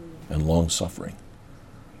and long-suffering.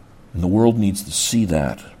 And the world needs to see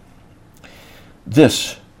that.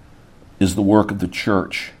 This is the work of the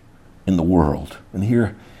church in the world. And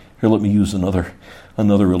here let me use another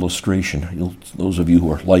illustration. Those of you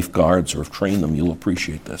who are lifeguards or have trained them, you'll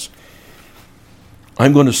appreciate this.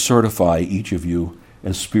 I'm going to certify each of you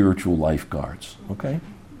as spiritual lifeguards, okay?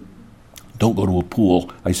 Don't go to a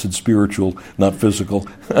pool. I said spiritual, not physical.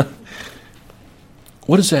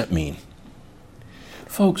 What does that mean?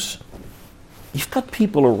 Folks, you've got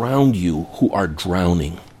people around you who are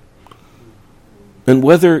drowning. And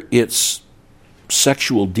whether it's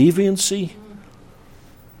sexual deviancy,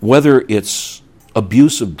 whether it's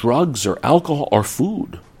abuse of drugs or alcohol or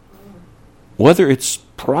food, whether it's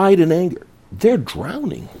pride and anger, they're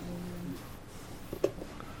drowning.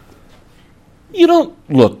 You don't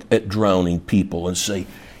look at drowning people and say,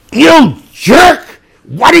 "You jerk!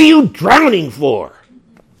 What are you drowning for?"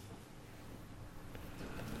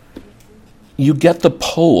 You get the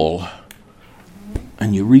pole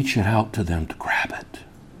and you reach it out to them to grab it.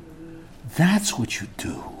 That's what you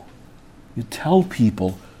do. You tell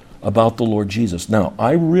people about the Lord Jesus. Now,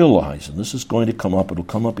 I realize, and this is going to come up, it'll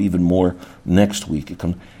come up even more next week.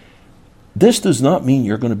 This does not mean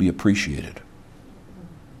you're going to be appreciated.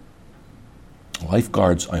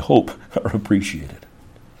 Lifeguards, I hope, are appreciated.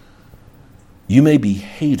 You may be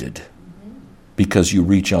hated because you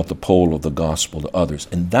reach out the pole of the gospel to others.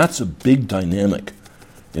 And that's a big dynamic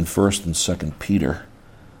in 1st and 2nd Peter.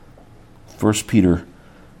 1 Peter,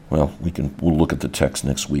 well, we'll look at the text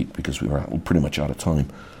next week because we're pretty much out of time.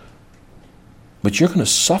 But you're going to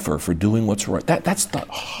suffer for doing what's right. That's the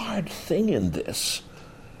hard thing in this.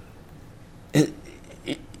 It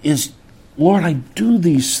is, Lord, I do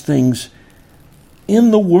these things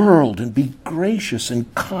in the world and be gracious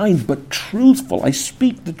and kind but truthful. I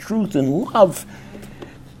speak the truth in love.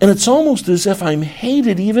 And it's almost as if I'm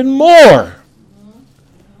hated even more.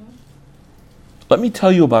 Let me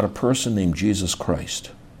tell you about a person named Jesus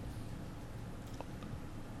Christ,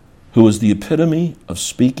 who is the epitome of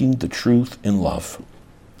speaking the truth in love.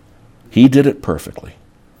 He did it perfectly.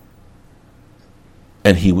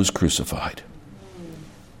 And he was crucified.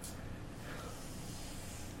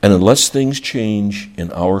 And unless things change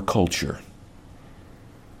in our culture,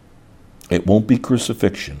 it won't be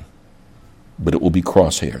crucifixion, but it will be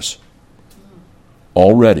crosshairs.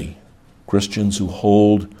 Already, Christians who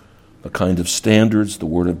hold the kind of standards the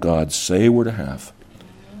Word of God say we're to have,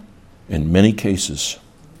 in many cases,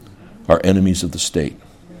 are enemies of the state.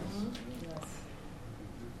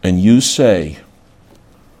 And you say,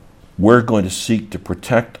 we're going to seek to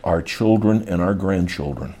protect our children and our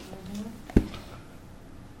grandchildren.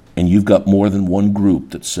 And you've got more than one group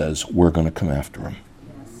that says, we're going to come after them.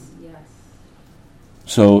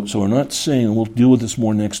 So we're not saying, we'll deal with this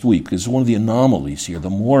more next week, because it's one of the anomalies here. The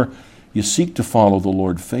more you seek to follow the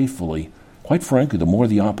Lord faithfully, quite frankly, the more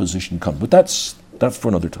the opposition comes. But that's for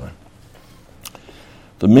another time.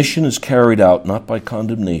 The mission is carried out not by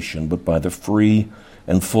condemnation, but by the free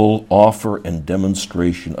and full offer and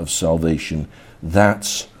demonstration of salvation.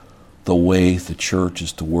 That's the way the church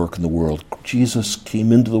is to work in the world. Jesus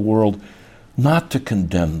came into the world not to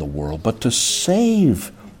condemn the world, but to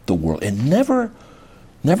save the world. And never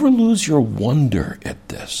lose your wonder at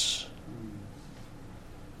this.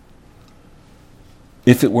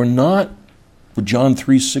 If it were not for John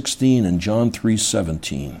 3:16 and John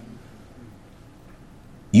 3:17,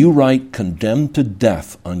 you write condemned to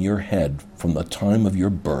death on your head from the time of your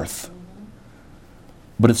birth.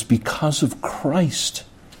 But it's because of Christ.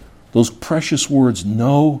 Those precious words,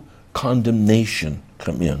 no condemnation,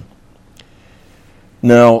 come in.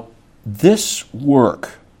 Now, this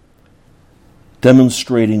work,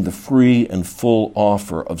 demonstrating the free and full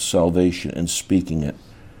offer of salvation and speaking it,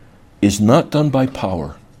 is not done by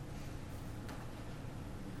power.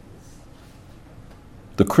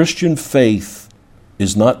 The Christian faith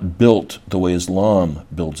is not built the way Islam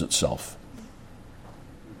builds itself.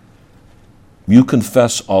 You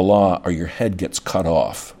confess Allah or your head gets cut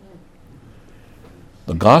off.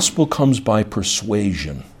 The gospel comes by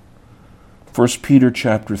persuasion. 1 Peter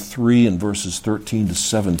chapter 3 and verses 13 to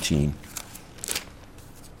 17.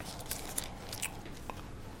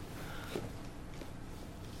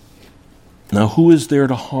 Now, who is there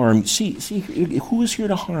to harm? See, who is here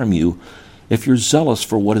to harm you if you're zealous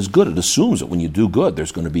for what is good? It assumes that when you do good,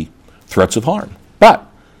 there's going to be threats of harm.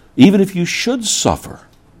 But even if you should suffer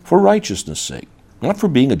for righteousness' sake, not for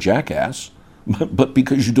being a jackass, but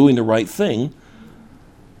because you're doing the right thing,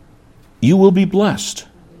 you will be blessed.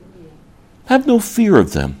 Have no fear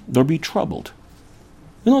of them, nor be troubled.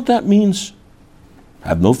 You know what that means?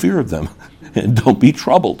 Have no fear of them, and don't be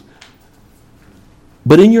troubled.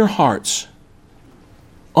 But in your hearts,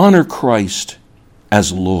 honor Christ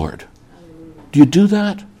as Lord. Do you do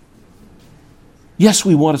that? Yes,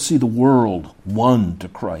 we want to see the world won to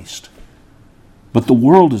Christ. But the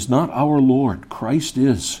world is not our Lord. Christ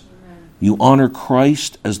is. You honor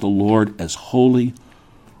Christ as the Lord, as holy,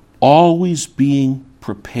 always being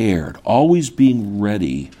prepared, always being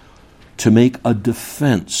ready to make a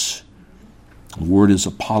defense. The word is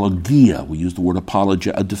apologia. We use the word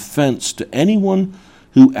apologia, a defense to anyone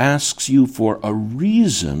who asks you for a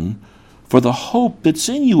reason for the hope that's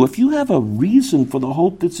in you. If you have a reason for the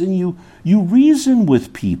hope that's in you, you reason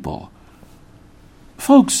with people.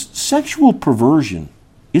 Folks, sexual perversion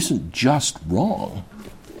isn't just wrong.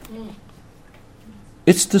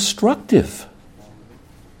 It's destructive.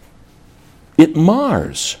 It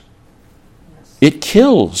mars. It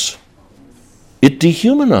kills. It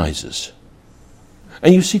dehumanizes.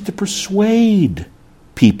 And you seek to persuade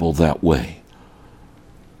people that way.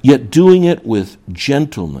 Yet doing it with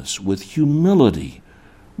gentleness, with humility,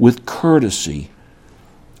 with courtesy,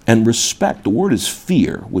 and respect. The word is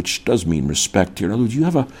fear, which does mean respect here. In other words, you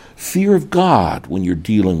have a fear of God when you're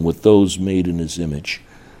dealing with those made in His image.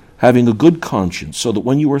 Having a good conscience, so that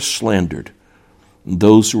when you are slandered,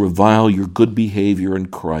 those who revile your good behavior in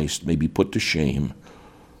Christ may be put to shame.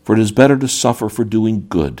 For it is better to suffer for doing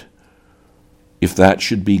good, if that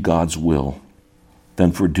should be God's will,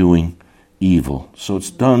 than for doing evil. So it's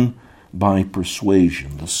done by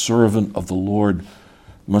persuasion. The servant of the Lord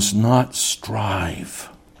must not strive.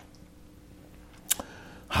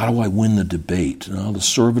 How do I win the debate? No, the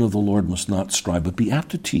servant of the Lord must not strive, but be apt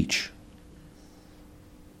to teach.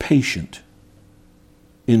 Patient.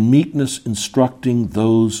 In meekness instructing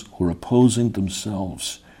those who are opposing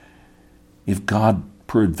themselves. if God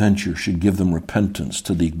peradventure should give them repentance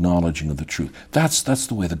to the acknowledging of the truth. That's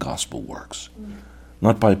the way the gospel works.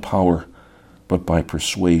 Not by power, but by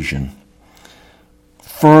persuasion.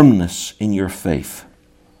 Firmness in your faith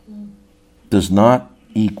does not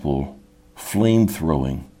equal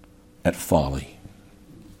flame-throwing at folly.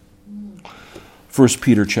 1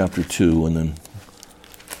 Peter chapter 2, and then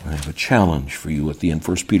I have a challenge for you at the end.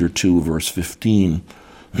 1 Peter 2, verse 15,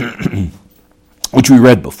 which we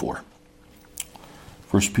read before.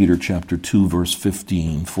 1 Peter chapter 2, verse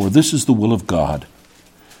 15, for this is the will of God,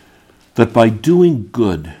 that by doing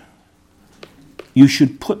good you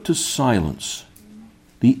should put to silence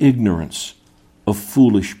the ignorance of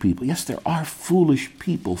foolish people. Yes, there are foolish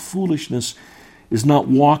people. Foolishness is not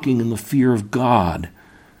walking in the fear of God.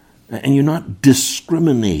 And you're not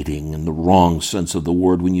discriminating in the wrong sense of the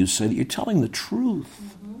word when you say that. You're telling the truth.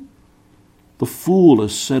 Mm-hmm. The fool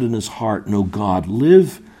has said in his heart, no God.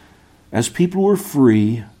 Live as people who are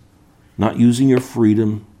free, not using your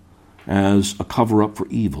freedom as a cover-up for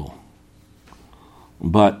evil,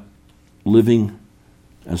 but living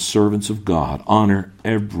as servants of God. Honor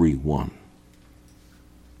everyone.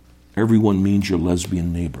 Everyone means your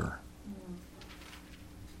lesbian neighbor.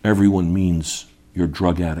 Everyone means your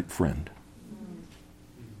drug addict friend.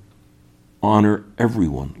 Honor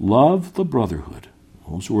everyone. Love the brotherhood,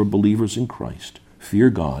 those who are believers in Christ. Fear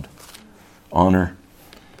God. Honor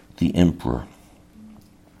the emperor.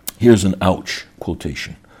 Here's an ouch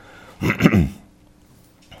quotation.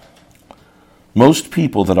 Most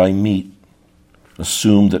people that I meet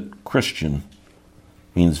assume that Christian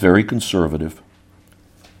means very conservative,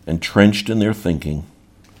 entrenched in their thinking,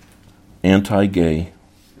 anti-gay,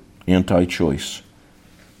 anti-choice,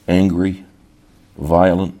 angry,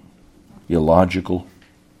 violent, illogical,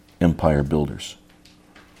 empire builders.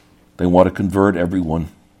 They want to convert everyone,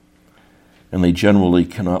 and they generally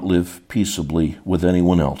cannot live peaceably with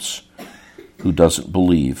anyone else who doesn't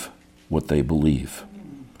believe what they believe.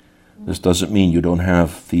 This doesn't mean you don't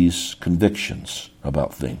have these convictions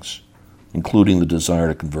about things, including the desire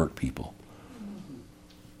to convert people.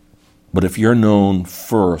 But if you're known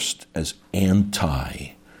first as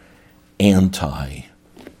anti,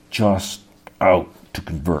 just out to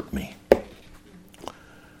convert me,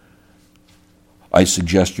 I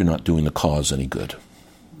suggest you're not doing the cause any good.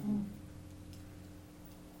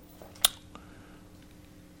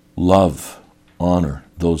 Love, honor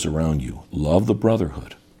those around you. Love the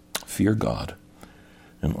brotherhood. Fear God.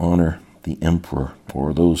 And honor the emperor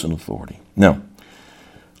or those in authority. Now,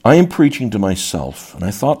 I am preaching to myself, and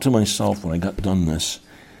I thought to myself when I got done this,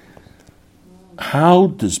 how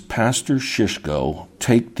does Pastor Shishko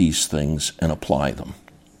take these things and apply them?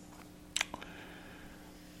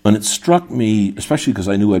 And it struck me, especially because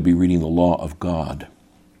I knew I'd be reading the law of God,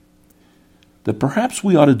 that perhaps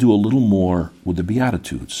we ought to do a little more with the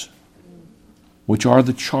Beatitudes, which are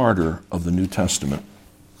the charter of the New Testament.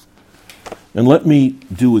 And let me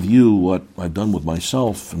do with you what I've done with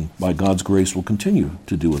myself, and by God's grace will continue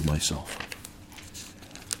to do with myself.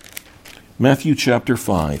 Matthew chapter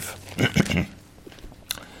 5.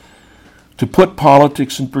 To put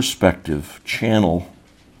politics in perspective, channel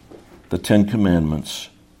the Ten Commandments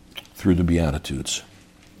through the Beatitudes.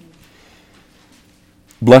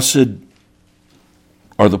 Blessed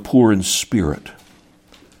are the poor in spirit.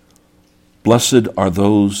 Blessed are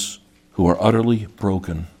those who are utterly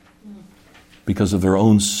broken because of their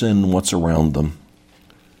own sin and what's around them,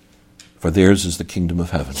 for theirs is the kingdom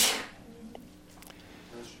of heaven.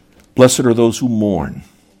 Blessed are those who mourn.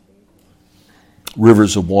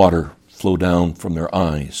 Rivers of water flow down from their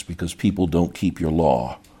eyes because people don't keep your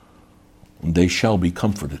law, and they shall be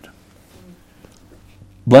comforted.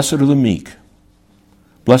 Blessed are the meek.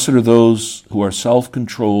 Blessed are those who are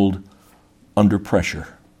self-controlled under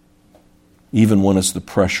pressure, even when it's the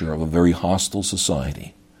pressure of a very hostile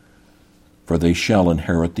society, for they shall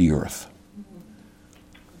inherit the earth.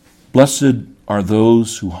 Blessed are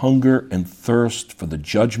those who hunger and thirst for the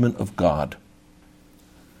judgment of God.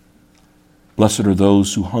 Blessed are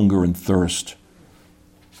those who hunger and thirst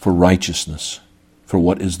for righteousness, for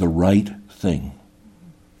what is the right thing,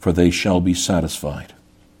 for they shall be satisfied.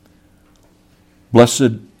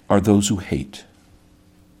 Blessed are those who hate.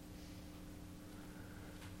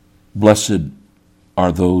 Blessed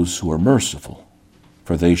are those who are merciful,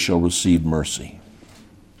 for they shall receive mercy.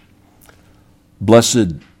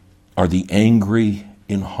 Blessed are the angry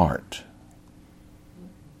in heart.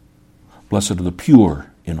 Blessed are the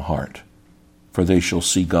pure in heart, for they shall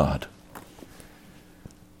see God.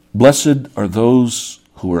 Blessed are those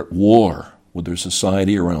who are at war with their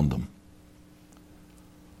society around them.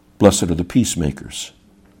 Blessed are the peacemakers,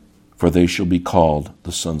 for they shall be called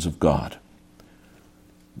the sons of God.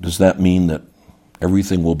 Does that mean that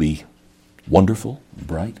everything will be wonderful and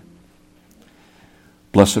bright?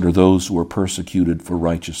 Blessed are those who are persecuted for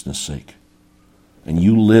righteousness' sake. And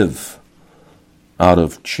you live out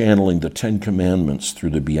of channeling the Ten Commandments through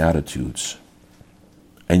the Beatitudes.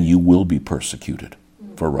 And you will be persecuted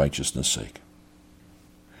for righteousness' sake.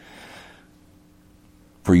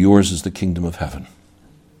 For yours is the kingdom of heaven.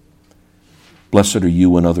 Blessed are you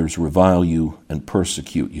when others revile you and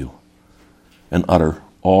persecute you and utter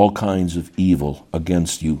all kinds of evil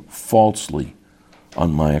against you falsely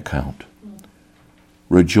on my account.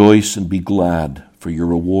 Rejoice and be glad, for your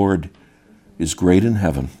reward is great in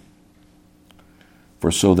heaven.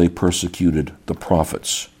 For so they persecuted the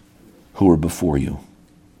prophets who were before you.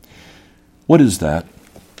 What is that?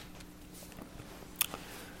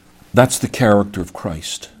 That's the character of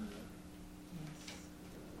Christ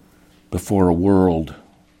before a world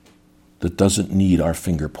that doesn't need our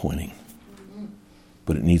finger pointing,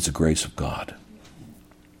 but it needs the grace of God.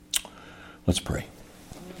 Let's pray.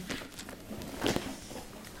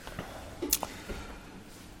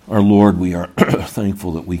 Our Lord, we are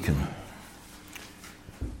thankful that we can,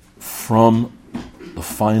 from the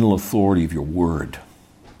final authority of your word,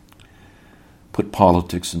 put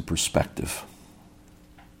politics in perspective.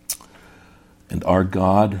 And our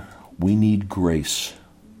God, we need grace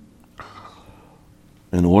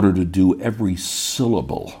in order to do every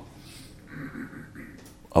syllable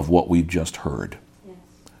of what we've just heard. Yes.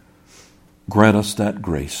 Grant us that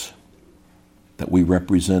grace, that we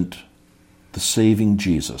represent the saving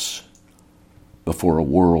Jesus before a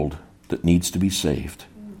world that needs to be saved.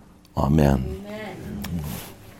 Amen. Amen.